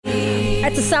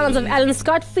That's the sounds of Alan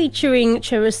Scott featuring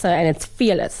Charissa, and it's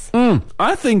Fearless.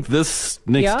 I think this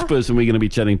next person we're going to be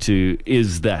chatting to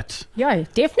is that. Yeah,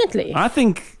 definitely. I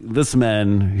think this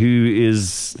man who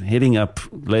is heading up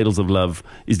Ladles of Love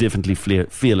is definitely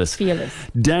fearless.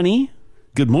 Danny,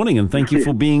 good morning, and thank you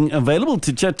for being available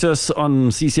to chat to us on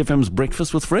CCfm's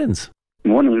Breakfast with Friends.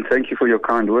 Morning. Thank you for your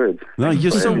kind words. No,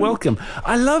 you're so welcome.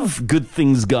 I love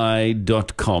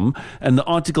goodthingsguy.com and the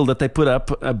article that they put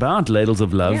up about Ladles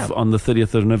of Love on the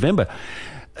 30th of November.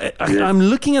 I'm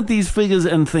looking at these figures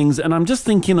and things, and I'm just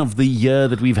thinking of the year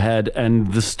that we've had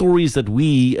and the stories that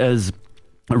we as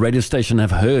a radio station have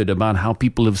heard about how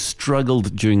people have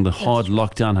struggled during the hard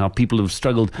lockdown, how people have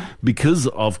struggled because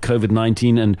of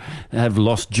COVID-19 and have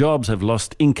lost jobs, have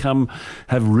lost income,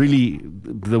 have really,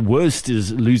 the worst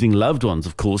is losing loved ones,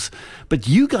 of course. But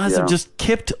you guys have just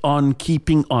kept on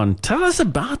keeping on. Tell us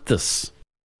about this.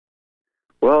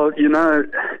 Well, you know,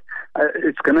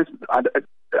 it's going to,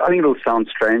 I think it'll sound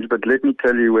strange, but let me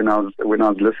tell you, when I was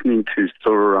listening to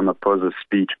Cyril Ramaphosa's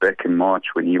speech back in March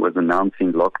when he was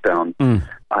announcing lockdown,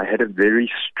 I had a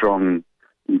very strong,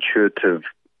 intuitive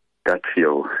gut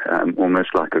feel, almost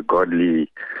like a godly,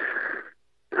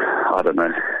 I don't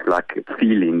know, like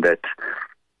feeling that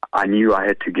I knew I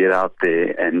had to get out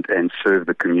there and serve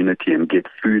the community and get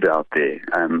food out there.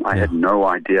 I had no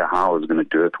idea how I was going to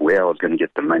do it, where I was going to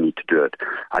get the money to do it.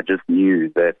 I just knew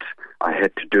that I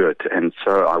had to do it. And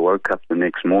so I woke up the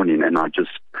next morning and I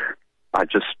just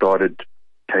started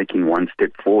taking one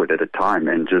step forward at a time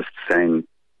and just saying,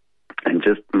 and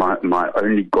just my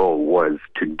only goal was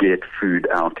to get food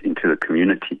out into the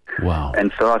community. Wow.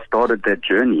 And so I started that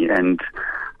journey, and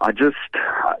I just,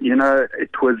 you know,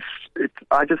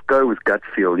 I just go with gut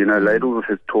feel. You know, Ladles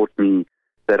has taught me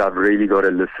that I've really got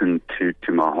to listen to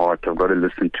my heart. I've got to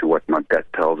listen to what my gut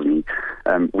tells me.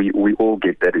 We all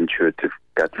get that intuitive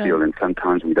gut feel, and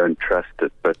sometimes we don't trust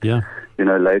it. But, you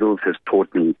know, Ladles has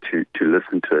taught me to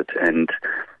listen to it.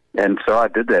 And so I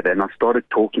did that, and I started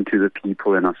talking to the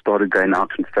people, and I started going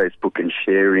out on Facebook and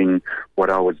sharing what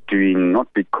I was doing, not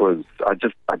because I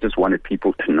just wanted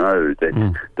people to know that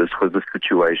this was the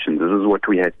situation, this is what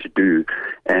we had to do.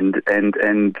 And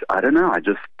I don't know,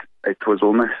 it was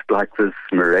almost like this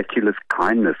miraculous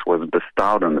kindness was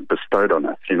bestowed on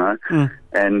us, you know.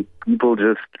 And people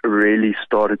just really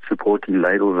started supporting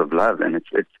Ladles of Love, and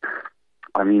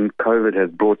I mean, COVID has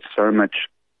brought so much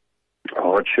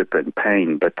hardship and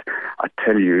pain, but I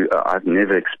tell you, I've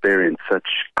never experienced such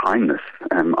kindness.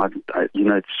 You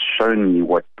know, it's shown me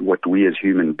what we as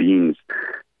human beings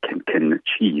can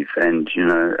achieve, and you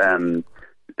know,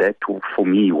 that for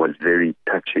me was very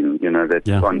touching. You know, that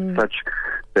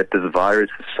that this virus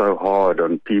is so hard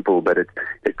on people, but it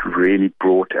really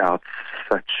brought out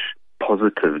such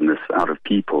positiveness out of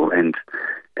people, and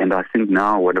I think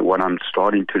now what I'm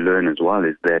starting to learn as well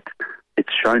is that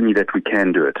it's shown me that we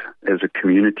can do it as a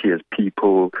community, as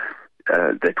people,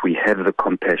 that we have the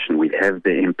compassion, we have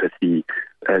the empathy.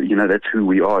 You know, that's who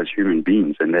we are as human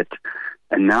beings. And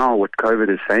now what COVID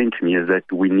is saying to me is that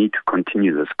we need to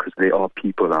continue this, because there are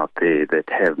people out there that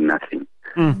have nothing.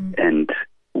 And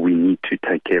we need to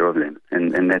take care of them.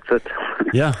 And that's it.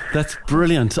 Yeah, that's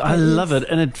brilliant. I love it.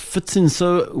 And it fits in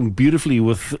so beautifully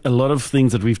with a lot of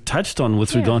things that we've touched on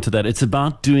with regard to that. It's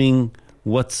about doing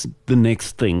what's the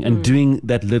next thing and doing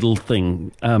that little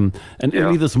thing. And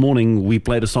early this morning, we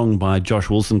played a song by Josh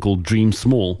Wilson called Dream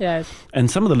Small. And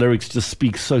some of the lyrics just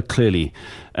speak so clearly.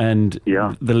 And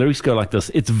the lyrics go like this: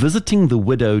 it's visiting the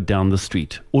widow down the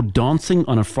street, or dancing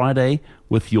on a Friday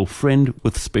with your friend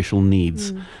with special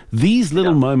needs. These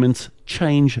little moments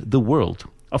change the world.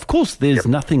 Of course, there's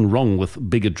nothing wrong with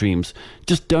bigger dreams.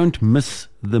 Just don't miss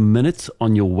the minutes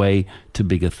on your way to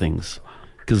bigger things,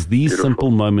 because these simple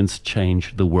moments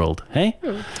change the world. Hey?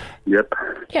 Yep.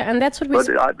 Yeah, and that's what we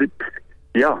said.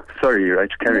 Sorry,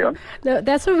 Rach, carry on. No,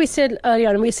 that's what we said earlier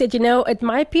on. We said, you know, it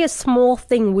might be a small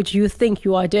thing which you think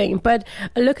you are doing, but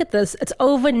look at this. It's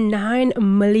over 9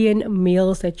 million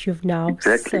meals that you've now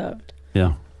served.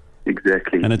 Yeah.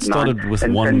 Exactly. And it started with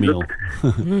one meal.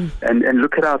 And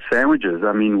look at our sandwiches.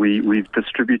 I mean, we've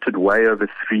distributed way over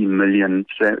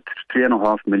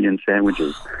 3.5 million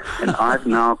sandwiches. And I've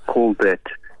now called that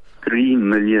 3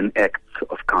 million acts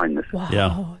of kindness.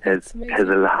 Wow. Has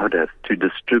allowed us to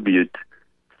distribute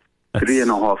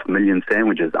 3.5 million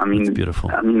sandwiches. I mean, it's beautiful.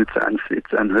 I mean,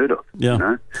 it's unheard of. Yeah. You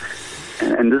know?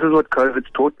 And this is what COVID's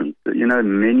taught me. You know,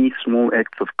 many small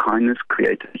acts of kindness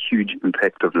create a huge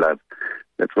impact of love.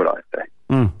 That's what I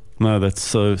say. No, that's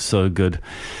so good.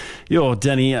 Yo,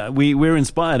 Danny, we're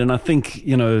inspired, and I think,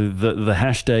 the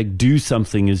hashtag do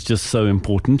something is just so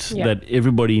important that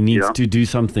everybody needs to do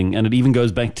something. And it even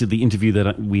goes back to the interview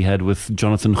that we had with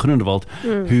Jonathan Groenewald,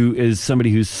 who is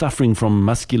somebody who's suffering from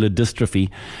muscular dystrophy.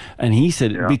 And he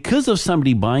said because of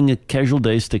somebody buying a Casual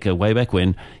Day sticker way back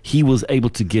when, he was able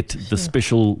to get the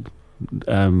special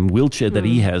wheelchair that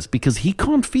he has, because he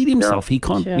can't feed himself. He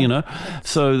can't,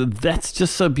 so that's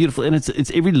just so beautiful. And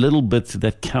it's every little bit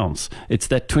that counts. It's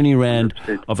that 20 Rand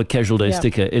of a Casual Day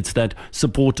sticker. It's that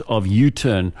support of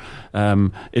U-Turn.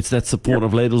 It's that support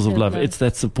of Ladles of Love. It's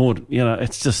that support,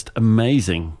 it's just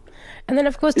amazing. And then,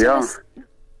 of course,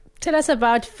 tell us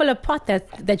about Fill a Pot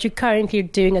that you're currently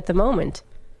doing at the moment.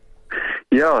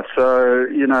 Yeah, so,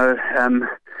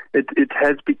 it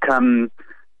has become,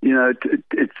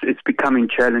 it's becoming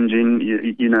challenging.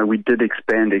 We did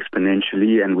expand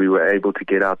exponentially, and we were able to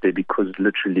get out there because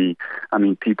literally,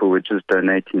 people were just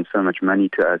donating so much money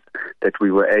to us that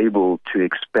we were able to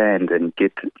expand and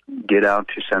get out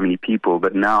to so many people.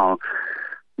 But now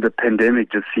the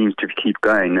pandemic just seems to keep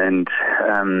going, and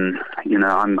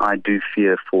I do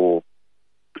fear for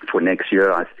next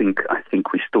year. I think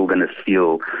we're still going to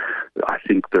feel. I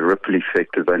think the ripple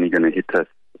effect is only going to hit us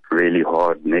really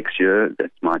hard next year.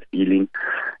 That's my feeling.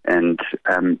 And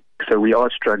so we are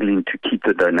struggling to keep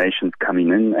the donations coming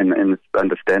in, and it's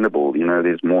understandable.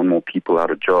 There's more and more people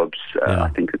out of jobs. I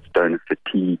think it's donor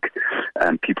fatigue,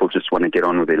 and people just want to get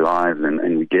on with their lives,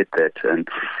 and we get that.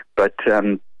 But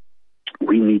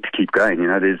we need to keep going.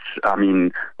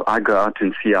 I go out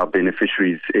and see our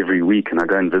beneficiaries every week, and I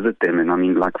go and visit them.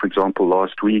 And like, for example,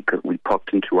 last week we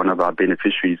popped into one of our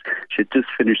beneficiaries. She had just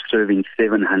finished serving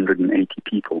 780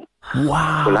 people.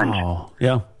 Wow. For lunch.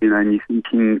 Yeah. And you're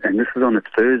thinking, and this is on a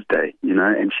Thursday,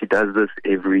 and she does this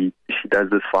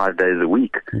 5 days a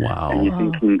week. Wow. And you're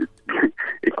thinking,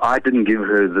 if I didn't give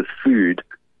her this food,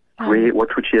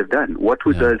 what would she have done? What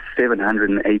would those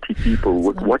 780 people,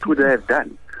 what would they have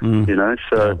done?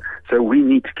 So we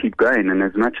need to keep going. And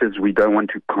as much as we don't want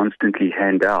to constantly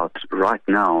hand out, right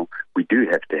now we do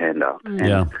have to hand out.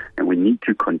 And we need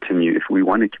to continue if we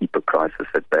want to keep a crisis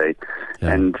at bay.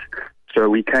 And so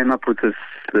we came up with this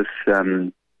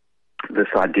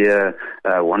idea.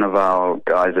 One of our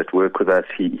guys that work with us,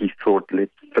 he thought, let's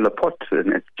fill a pot,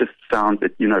 and it just sounds,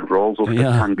 it rolls off the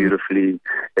tongue beautifully.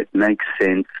 It makes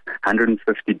sense. $150,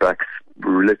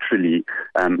 literally,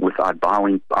 with our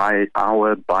buying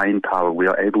power, we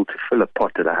are able to fill a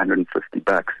pot at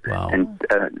 $150. Wow. And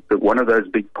one of those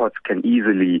big pots can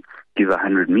easily give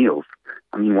 100 meals.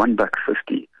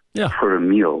 $1.50. For a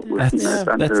meal.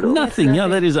 That's nothing. Yeah,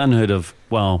 that is unheard of.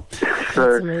 Wow. That's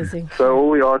amazing. So all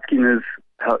we're asking is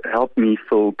help me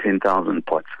fill 10,000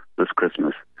 pots this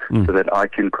Christmas so that I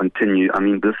can continue.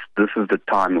 This is the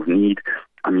time of need.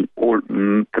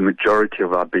 The majority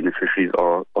of our beneficiaries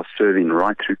are serving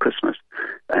right through Christmas,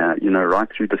 right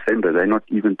through December. They're not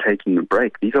even taking a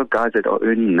break. These are guys that are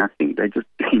earning nothing. They're just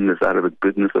doing this out of the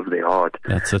goodness of their heart.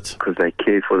 That's it. Because they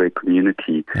care for their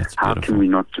community. How can we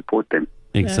not support them?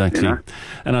 Exactly.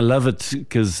 And I love it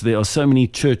because there are so many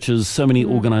churches, so many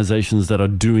organizations that are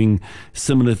doing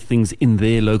similar things in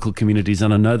their local communities.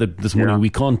 And I know that this morning we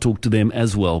can't talk to them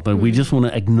as well, but we just want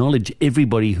to acknowledge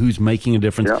everybody who's making a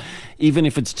difference, even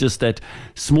if it's just that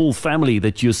small family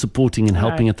that you're supporting and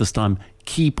helping at this time.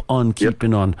 Keep on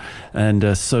keeping on, and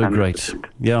so 100%. Great.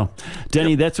 Yeah,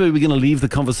 Danny, that's where we're going to leave the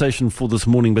conversation for this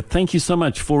morning, but thank you so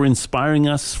much for inspiring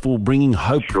us, for bringing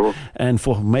hope, and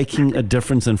for making a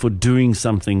difference and for doing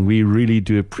something. We really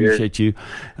do appreciate you.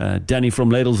 Danny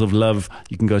from Ladles of Love.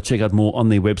 You can go check out more on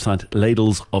their website,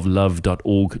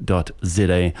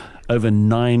 ladlesoflove.org.za. Over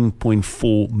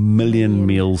 9.4 million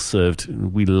meals served.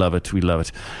 We love it. We love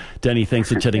it. Danny, thanks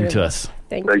for chatting to us.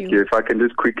 Thank you. If I can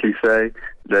just quickly say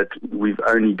that we've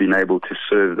only been able to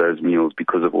serve those meals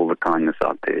because of all the kindness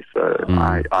out there. So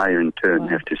I in turn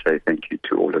have to say thank you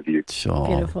to all of you. Sure.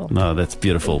 Beautiful. No, that's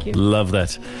beautiful. Love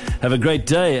that. Have a great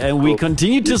day, and we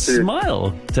continue to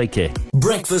smile. Take care.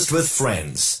 Breakfast with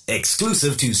Friends,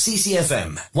 exclusive to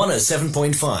CCfm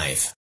 107.5.